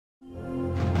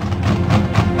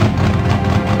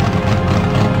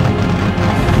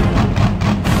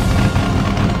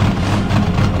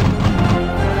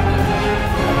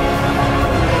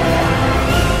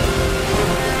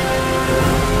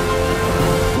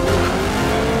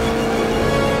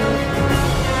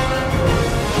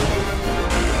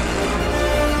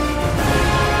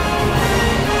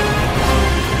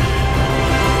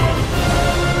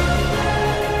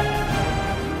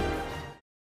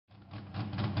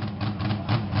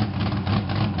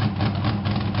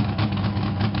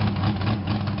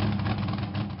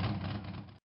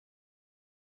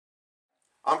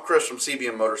I'm Chris from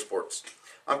CBM Motorsports.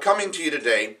 I'm coming to you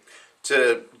today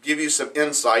to give you some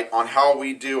insight on how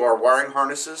we do our wiring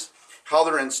harnesses, how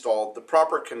they're installed, the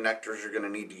proper connectors you're going to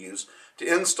need to use to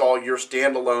install your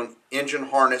standalone engine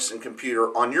harness and computer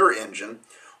on your engine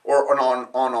or on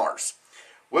ours.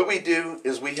 What we do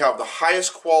is we have the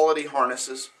highest quality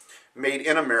harnesses made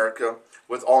in America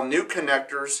with all new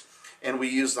connectors, and we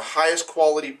use the highest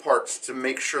quality parts to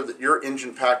make sure that your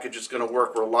engine package is going to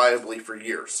work reliably for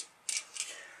years.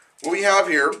 What we have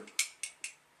here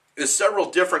is several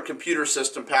different computer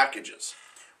system packages.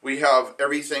 We have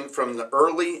everything from the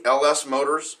early LS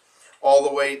motors all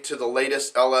the way to the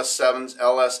latest LS7s,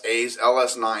 LS8s,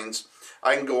 LS9s.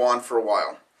 I can go on for a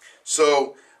while.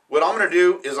 So what I'm going to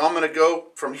do is I'm going to go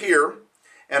from here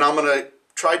and I'm going to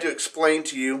try to explain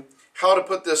to you how to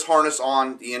put this harness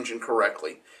on the engine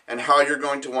correctly and how you're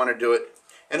going to want to do it,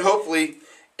 and hopefully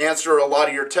answer a lot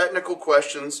of your technical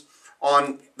questions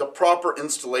on the proper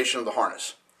installation of the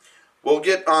harness. We'll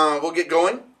get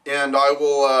going, and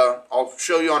I'll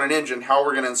show you on an engine how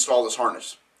we're going to install this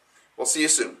harness. We'll see you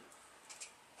soon.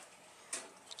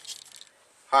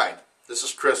 Hi, this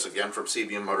is Chris again from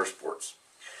CBM Motorsports.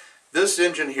 This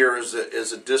engine here is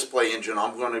a display engine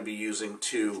I'm going to be using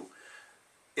to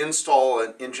install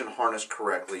an engine harness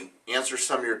correctly, answer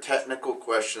some of your technical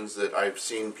questions that I've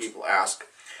seen people ask,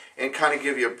 and kind of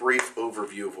give you a brief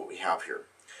overview of what we have here.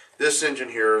 This engine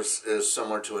here is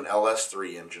similar to an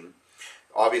LS3 engine.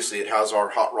 Obviously it has our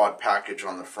hot rod package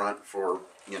on the front for,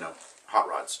 hot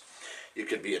rods. It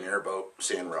could be an airboat,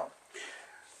 sand rail.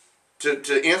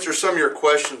 To answer some of your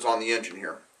questions on the engine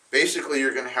here, basically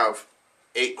you're going to have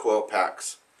 8 coil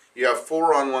packs. You have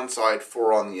 4 on one side,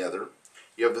 4 on the other.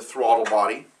 You have the throttle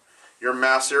body. Your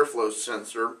mass airflow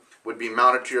sensor would be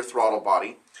mounted to your throttle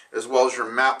body, as well as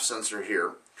your map sensor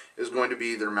here is going to be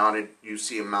either mounted, you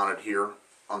see them mounted here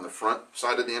on the front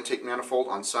side of the intake manifold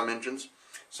on some engines.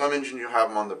 Some engines you have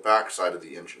them on the back side of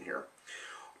the engine here.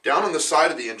 Down on the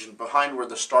side of the engine, behind where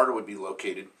the starter would be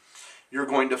located, you're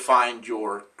going to find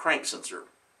your crank sensor.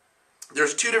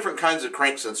 There's 2 different kinds of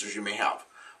crank sensors you may have.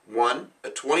 1, a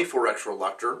 24X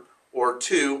reluctor, or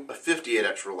 2, a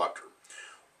 58X reluctor.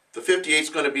 The 58 is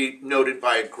going to be noted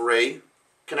by a gray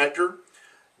connector.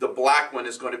 The black one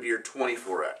is going to be your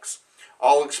 24X.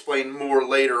 I'll explain more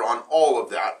later on all of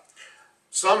that.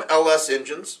 Some LS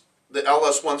engines, the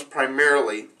LS ones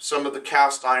primarily, some of the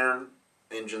cast iron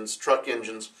engines, truck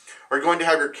engines, are going to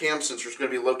have your cam sensors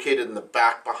going to be located in the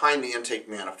back behind the intake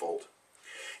manifold.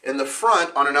 In the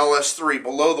front, on an LS3,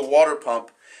 below the water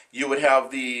pump, you would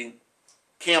have the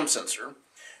cam sensor,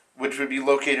 which would be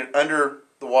located under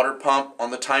the water pump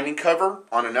on the timing cover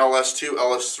on an LS2,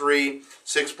 LS3,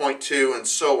 6.2, and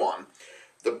so on.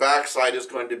 The back side is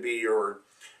going to be your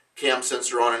cam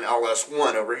sensor on an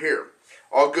LS1 over here.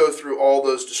 I'll go through all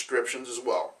those descriptions as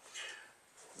well.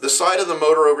 The side of the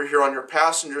motor over here on your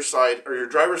passenger side or your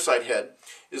driver's side head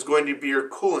is going to be your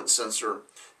coolant sensor.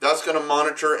 That's going to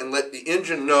monitor and let the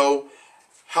engine know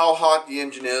how hot the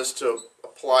engine is to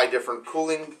apply different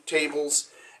cooling tables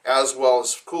as well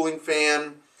as cooling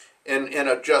fan and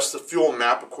adjust the fuel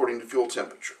map according to fuel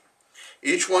temperature.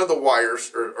 Each one of the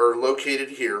wires are located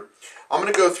here. I'm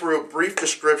going to go through a brief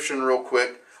description real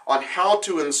quick on how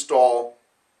to install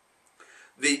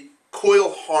the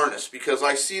coil harness, because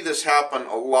I see this happen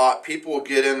a lot. People will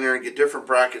get in there and get different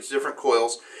brackets, different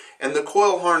coils, and the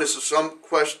coil harness is some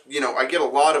question, I get a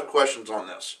lot of questions on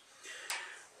this.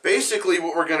 Basically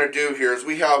what we're going to do here is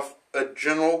we have a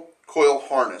general coil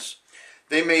harness.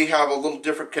 They may have a little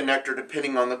different connector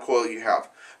depending on the coil you have,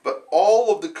 but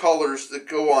all of the colors that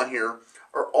go on here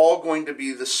are all going to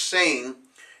be the same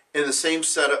in the same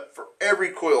setup for every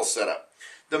coil setup.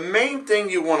 The main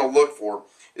thing you want to look for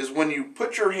is when you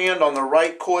put your hand on the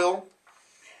right coil,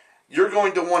 you're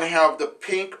going to want to have the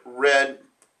pink, red,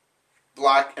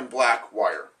 black, and black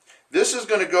wire. This is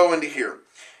going to go into here.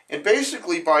 And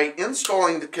basically by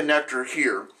installing the connector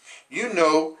here, you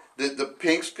know that the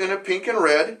pink's going to pink and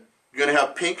red, you're going to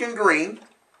have pink and green,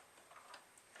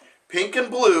 pink and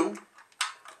blue,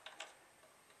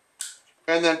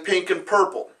 and then pink and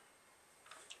purple.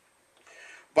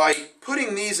 By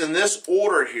putting these in this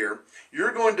order here,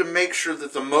 you're going to make sure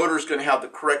that the motor is going to have the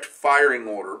correct firing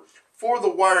order for the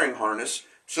wiring harness,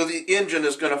 so the engine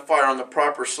is going to fire on the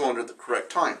proper cylinder at the correct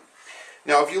time.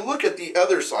 Now if you look at the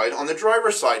other side, on the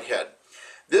driver's side head,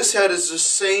 this head is the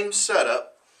same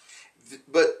setup,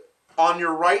 but on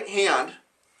your right hand,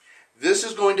 this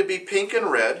is going to be pink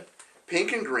and red,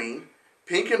 pink and green,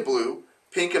 pink and blue,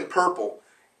 pink and purple.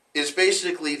 Is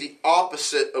basically the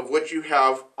opposite of what you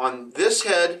have on this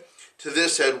head to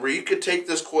this head, where you could take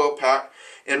this coil pack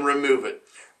and remove it.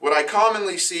 What I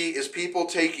commonly see is people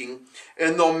taking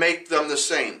and they'll make them the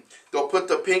same. They'll put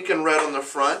the pink and red on the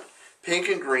front, pink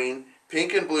and green,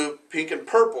 pink and blue, pink and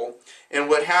purple, and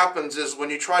what happens is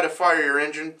when you try to fire your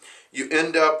engine, you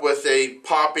end up with a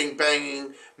popping,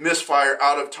 banging, misfire,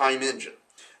 out of time engine.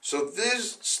 So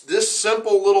this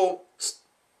simple little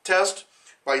test,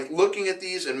 by looking at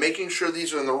these and making sure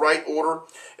these are in the right order,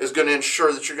 is going to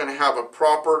ensure that you're going to have a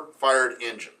proper fired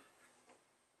engine.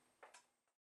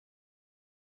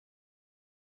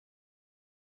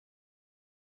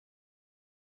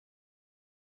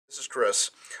 This is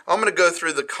Chris. I'm going to go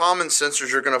through the common sensors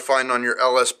you're going to find on your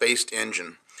LS-based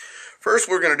engine. First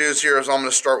we're going to do is I'm going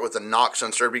to start with the knock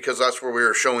sensor, because that's where we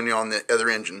were showing you on the other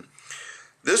engine.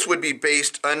 This would be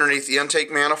based underneath the intake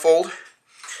manifold,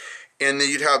 and then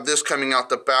you'd have this coming out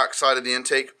the back side of the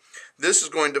intake. This is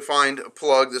going to find a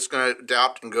plug that's going to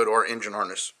adapt and go to our engine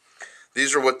harness.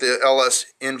 These are what the LS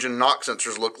engine knock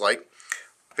sensors look like.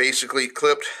 Basically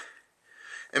clipped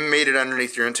and mated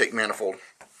underneath your intake manifold.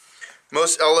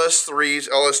 Most LS3s,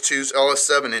 LS2s,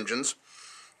 LS7 engines,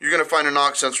 you're going to find a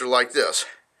knock sensor like this.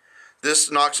 This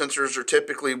knock sensors are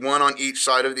typically one on each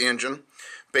side of the engine,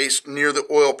 based near the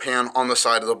oil pan on the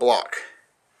side of the block.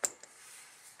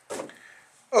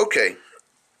 Okay,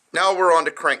 now we're on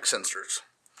to crank sensors.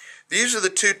 These are the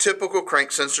two typical crank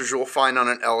sensors you'll find on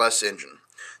an LS engine.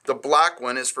 The black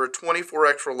one is for a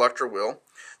 24X reluctor wheel.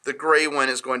 The gray one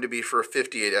is going to be for a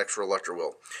 58X reluctor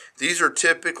wheel. These are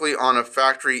typically on a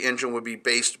factory engine, would be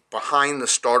based behind the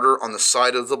starter on the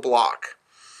side of the block.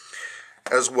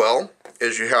 As well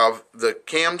as you have the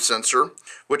cam sensor,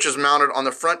 which is mounted on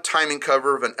the front timing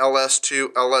cover of an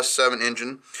LS2, LS7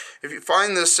 engine. If you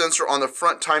find this sensor on the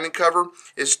front timing cover,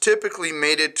 it's typically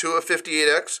mated to a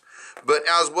 58X, but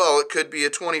as well it could be a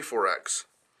 24X.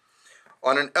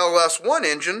 On an LS1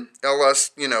 engine,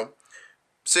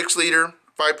 6 liter,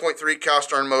 5.3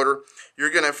 cast iron motor,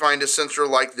 you're going to find a sensor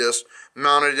like this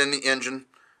mounted in the engine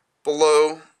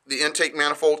below the intake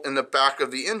manifold in the back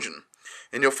of the engine.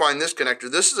 And you'll find this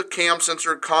connector. This is a cam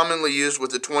sensor commonly used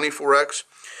with the 24X.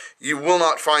 You will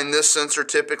not find this sensor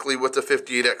typically with the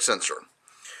 58X sensor.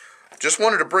 Just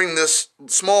wanted to bring this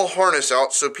small harness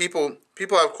out so people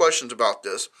have questions about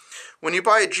this. When you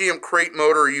buy a GM crate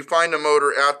motor, or you find a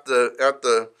motor at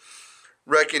the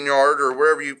wrecking yard or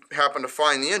wherever you happen to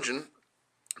find the engine,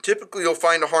 typically you'll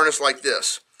find a harness like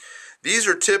this. These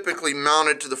are typically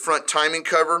mounted to the front timing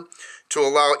cover to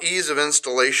allow ease of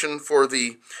installation for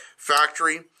the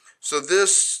factory. So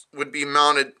this would be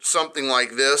mounted something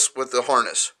like this with the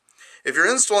harness. If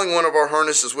you're installing one of our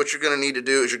harnesses, what you're going to need to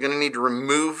do is you're going to need to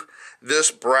remove this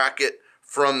bracket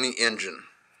from the engine.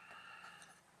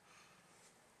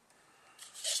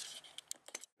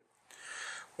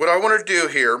 What I want to do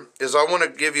here is I want to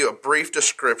give you a brief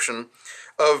description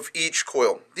of each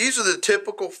coil. These are the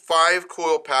typical 5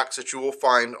 coil packs that you will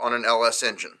find on an LS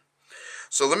engine.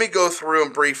 So let me go through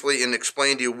them briefly and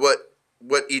explain to you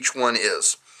what each one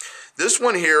is. This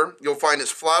one here, you'll find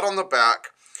it's flat on the back.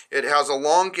 It has a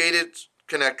elongated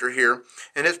connector here,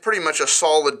 and it's pretty much a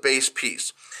solid base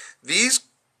piece. These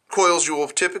coils you will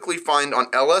typically find on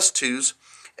LS2s,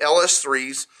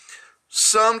 LS3s,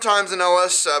 sometimes an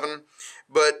LS7,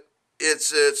 but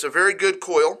it's a very good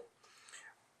coil.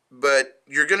 But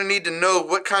you're going to need to know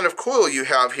what kind of coil you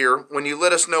have here when you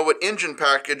let us know what engine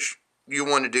package you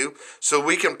want to do, so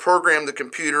we can program the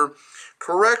computer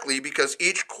correctly, because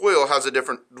each coil has a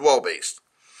different dwell base.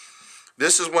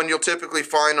 This is one you'll typically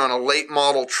find on a late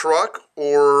model truck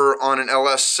or on an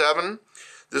LS7.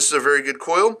 This is a very good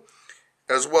coil,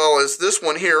 as well as this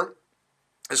one here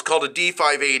is called a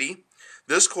D580.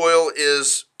 This coil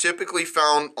is typically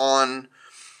found on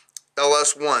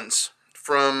LS1s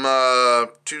from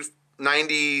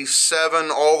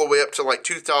 97 all the way up to like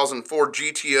 2004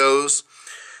 GTOs.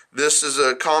 This is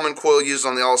a common coil used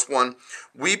on the LS1.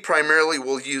 We primarily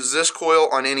will use this coil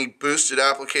on any boosted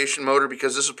application motor,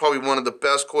 because this is probably one of the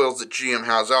best coils that GM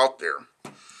has out there.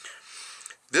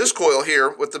 This coil here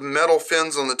with the metal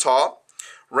fins on the top,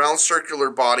 round circular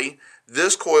body,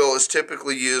 this coil is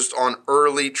typically used on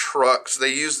early trucks.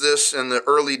 They used this in the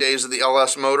early days of the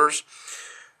LS motors.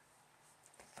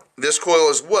 This coil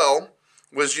as well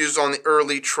was used on the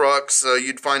early trucks.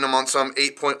 You'd find them on some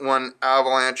 8.1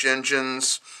 Avalanche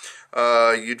engines.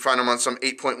 You'd find them on some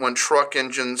 8.1 truck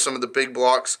engines, some of the big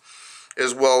blocks,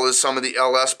 as well as some of the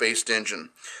LS-based engine.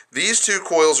 These two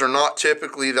coils are not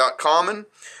typically that common,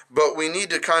 but we need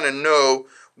to kind of know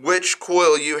which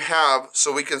coil you have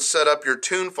so we can set up your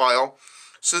tune file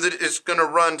so that it's going to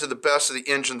run to the best of the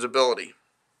engine's ability.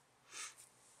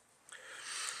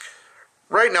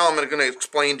 Right now I'm going to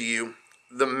explain to you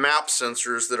the map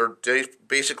sensors that are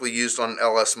basically used on an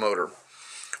LS motor.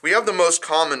 We have the most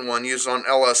common one used on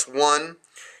LS1.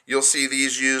 You'll see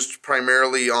these used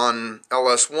primarily on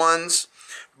LS1s,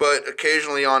 but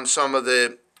occasionally on some of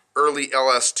the early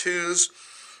LS2s,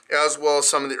 as well as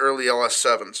some of the early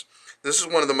LS7s. This is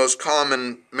one of the most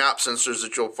common map sensors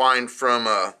that you'll find from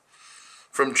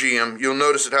GM. You'll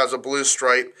notice it has a blue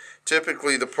stripe.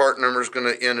 Typically the part number is going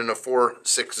to end in a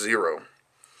 460.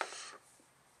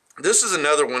 This is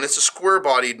another one. It's a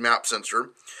square-bodied map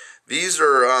sensor. These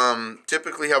are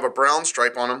typically have a brown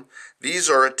stripe on them. These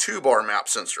are a 2-bar map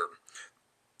sensor.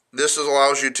 This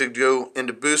allows you to go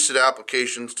into boosted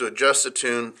applications to adjust the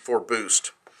tune for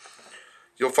boost.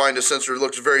 You'll find a sensor that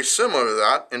looks very similar to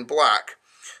that in black.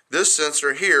 This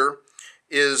sensor here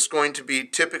is going to be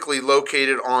typically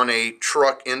located on a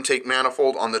truck intake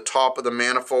manifold on the top of the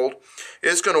manifold.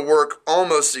 It's going to work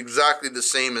almost exactly the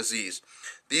same as these.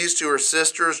 These two are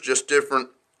sisters, just different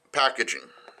packaging.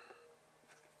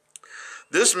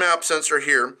 This map sensor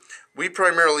here, we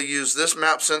primarily use this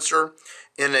map sensor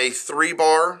in a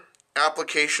 3-bar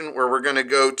application where we're going to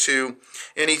go to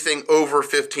anything over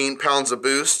 15 pounds of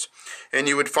boost, and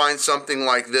you would find something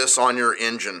like this on your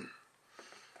engine.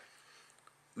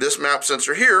 This map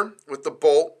sensor here with the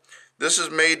bolt, this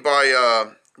is made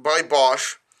by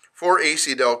Bosch for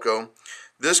AC Delco.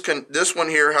 This one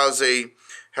here has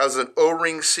an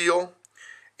O-ring seal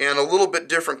and a little bit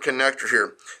different connector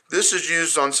here. This is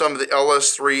used on some of the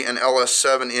LS3 and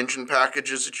LS7 engine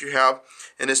packages that you have,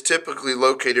 and is typically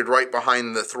located right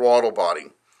behind the throttle body,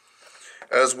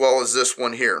 as well as this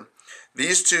one here.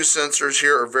 These two sensors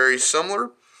here are very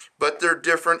similar, but they're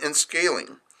different in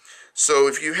scaling. So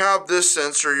if you have this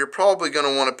sensor, you're probably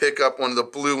going to want to pick up one of the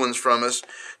blue ones from us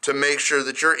to make sure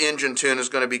that your engine tune is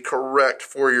going to be correct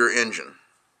for your engine.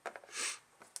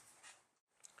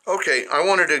 Okay, I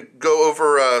wanted to go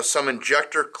over some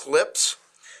injector clips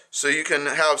so you can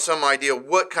have some idea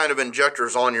what kind of injector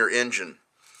is on your engine.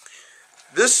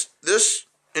 This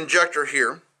injector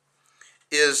here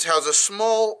has a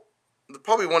small,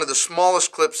 probably one of the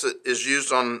smallest clips that is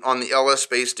used on the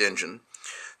LS-based engine.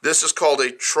 This is called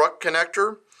a truck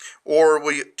connector, or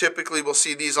we typically will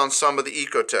see these on some of the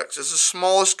Ecotechs. It's the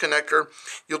smallest connector.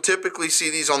 You'll typically see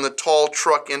these on the tall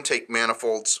truck intake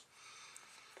manifolds.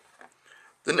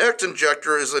 The next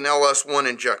injector is an LS1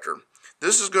 injector.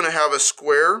 This is going to have a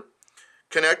square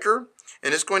connector,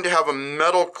 and it's going to have a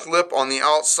metal clip on the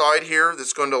outside here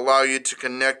that's going to allow you to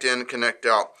connect in and connect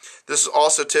out. This is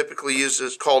also typically used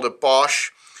as called a Bosch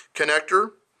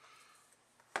connector.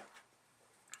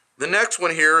 The next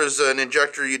one here is an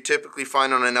injector you typically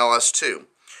find on an LS2.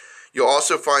 You'll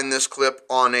also find this clip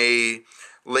on a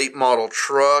late model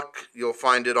truck. You'll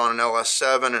find it on an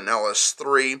LS7 and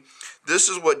LS3. This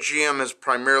is what GM has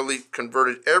primarily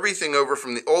converted everything over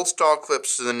from the old style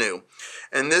clips to the new.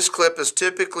 And this clip is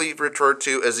typically referred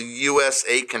to as a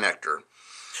USA connector.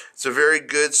 It's a very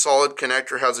good solid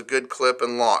connector, has a good clip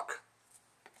and lock.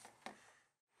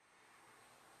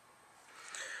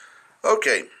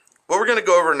 Okay, what we're going to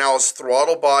go over now is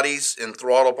throttle bodies and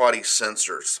throttle body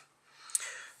sensors.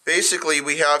 Basically,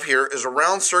 we have here is a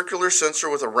round circular sensor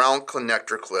with a round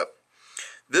connector clip.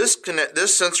 This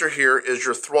sensor here is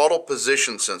your throttle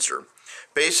position sensor.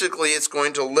 Basically, it's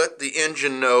going to let the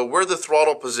engine know where the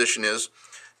throttle position is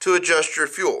to adjust your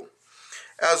fuel,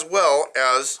 as well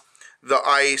as the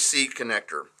IAC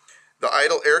connector. The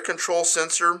idle air control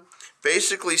sensor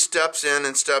basically steps in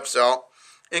and steps out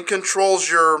and controls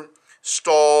your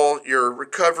stall, your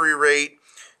recovery rate,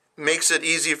 makes it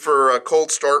easy for a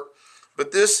cold start.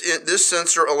 But this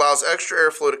sensor allows extra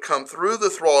airflow to come through the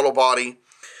throttle body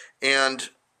and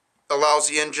allows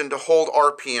the engine to hold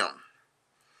RPM.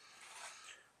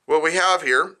 What we have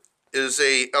here is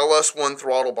a LS1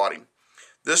 throttle body.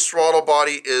 This throttle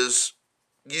body is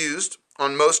used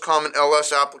on most common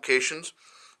LS applications.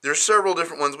 There's several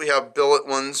different ones. We have billet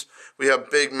ones, we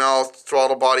have big mouth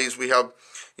throttle bodies, we have,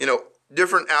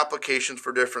 different applications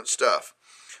for different stuff.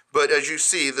 But as you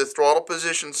see, the throttle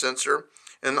position sensor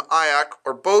and the IAC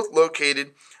are both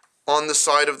located on the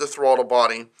side of the throttle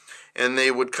body, and they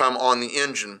would come on the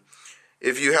engine.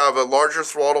 If you have a larger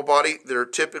throttle body, they're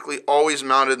typically always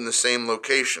mounted in the same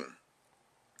location.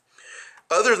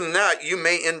 Other than that, you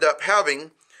may end up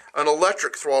having an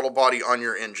electric throttle body on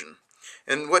your engine.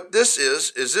 And what this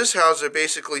is this has a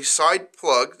basically side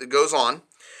plug that goes on,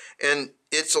 and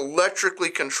it's electrically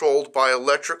controlled by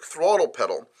electric throttle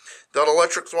pedal. That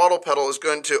electric throttle pedal is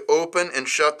going to open and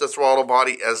shut the throttle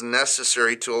body as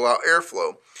necessary to allow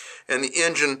airflow. And the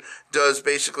engine does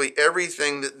basically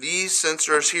everything that these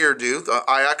sensors here do, the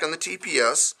IAC and the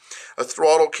TPS, a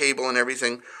throttle cable and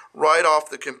everything, right off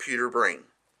the computer brain.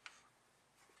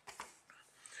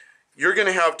 You're going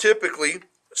to have typically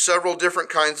several different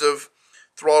kinds of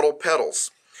throttle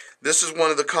pedals. This is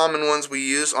one of the common ones we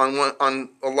use on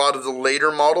a lot of the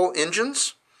later model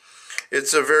engines.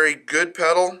 It's a very good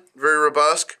pedal, very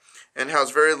robust, and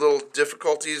has very little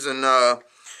difficulties in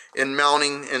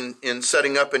mounting and in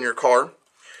setting up in your car.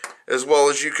 As well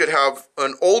as you could have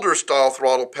an older style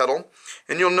throttle pedal,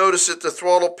 and you'll notice that the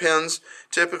throttle pins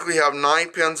typically have 9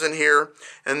 pins in here,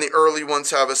 and the early ones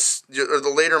have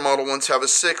the later model ones have a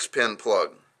 6-pin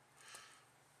plug.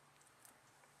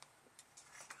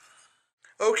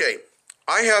 Okay,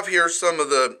 I have here some of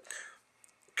the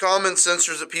common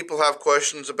sensors that people have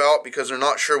questions about because they're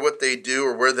not sure what they do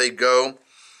or where they go.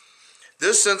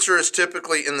 This sensor is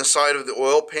typically in the side of the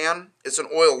oil pan. It's an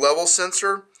oil level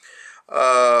sensor.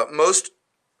 Most,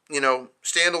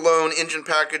 standalone engine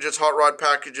packages, hot rod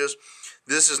packages,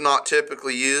 this is not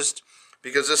typically used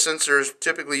because this sensor is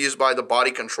typically used by the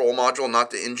body control module,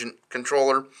 not the engine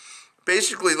controller.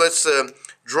 Basically lets the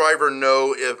driver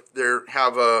know if they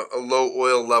have a low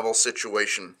oil level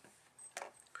situation.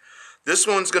 This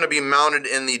one's going to be mounted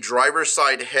in the driver's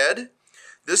side head.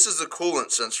 This is the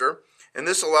coolant sensor, and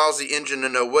this allows the engine to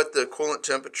know what the coolant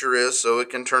temperature is so it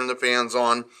can turn the fans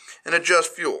on and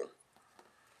adjust fuel.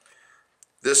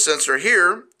 This sensor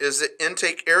here is the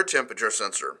intake air temperature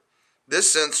sensor.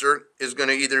 This sensor is going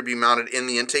to either be mounted in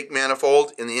the intake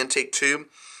manifold, in the intake tube.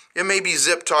 It may be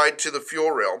zip tied to the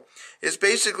fuel rail. It's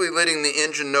basically letting the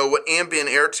engine know what ambient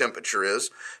air temperature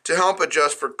is to help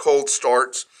adjust for cold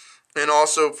starts and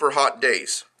also for hot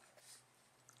days.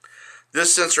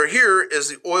 This sensor here is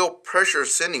the oil pressure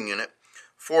sending unit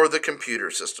for the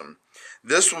computer system.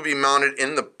 This will be mounted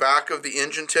in the back of the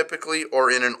engine typically,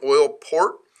 or in an oil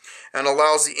port, and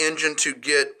allows the engine to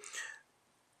get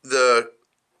the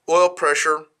oil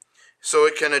pressure so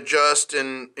it can adjust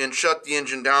and shut the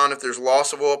engine down if there's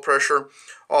loss of oil pressure.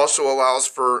 Also allows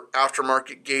for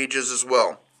aftermarket gauges as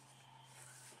well.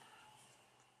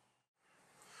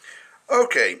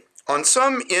 Okay, on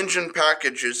some engine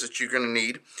packages that you're going to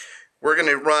need, we're going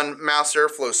to run mass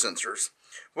airflow sensors.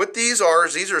 What these are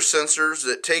is these are sensors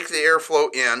that take the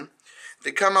airflow in,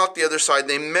 they come out the other side,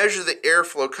 they measure the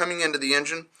airflow coming into the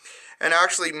engine, and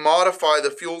actually modify the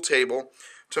fuel table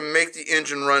to make the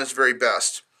engine run its very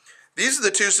best. These are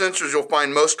the two sensors you'll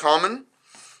find most common.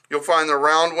 You'll find the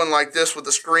round one like this with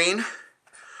the screen,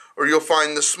 or you'll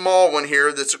find the small one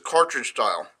here that's a cartridge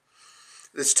style.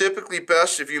 It's typically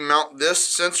best if you mount this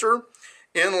sensor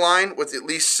in line with at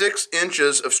least 6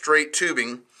 inches of straight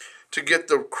tubing to get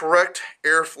the correct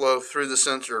airflow through the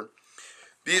sensor.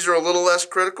 These are a little less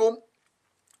critical,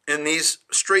 and these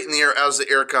straighten the air as the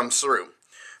air comes through.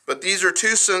 But these are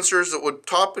two sensors that would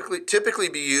typically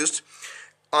be used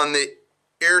on the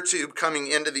air tube coming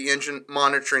into the engine,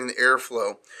 monitoring the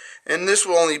airflow. And this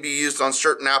will only be used on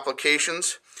certain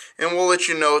applications, and we'll let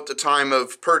you know at the time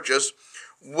of purchase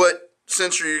what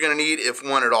sensor you're going to need, if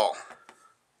one at all.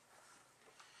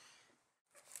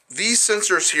 These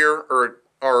sensors here are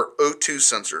O2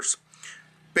 sensors.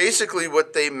 Basically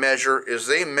what they measure is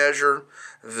they measure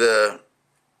the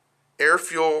air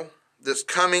fuel that's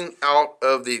coming out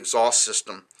of the exhaust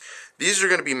system. These are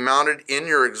going to be mounted in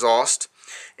your exhaust,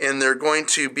 and they're going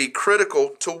to be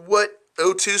critical to what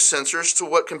O2 sensors, to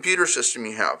what computer system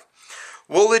you have.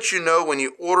 We'll let you know when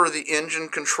you order the engine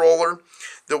controller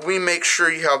that we make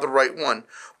sure you have the right one.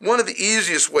 One of the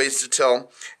easiest ways to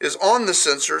tell is on the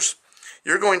sensors,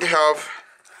 you're going to have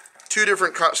 2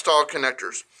 different style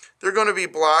connectors. They're going to be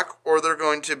black or they're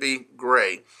going to be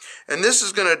gray. And this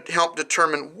is going to help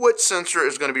determine what sensor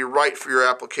is going to be right for your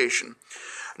application.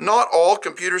 Not all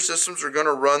computer systems are going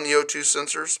to run the O2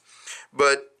 sensors,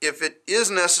 but if it is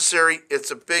necessary,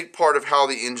 it's a big part of how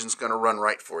the engine's going to run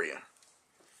right for you.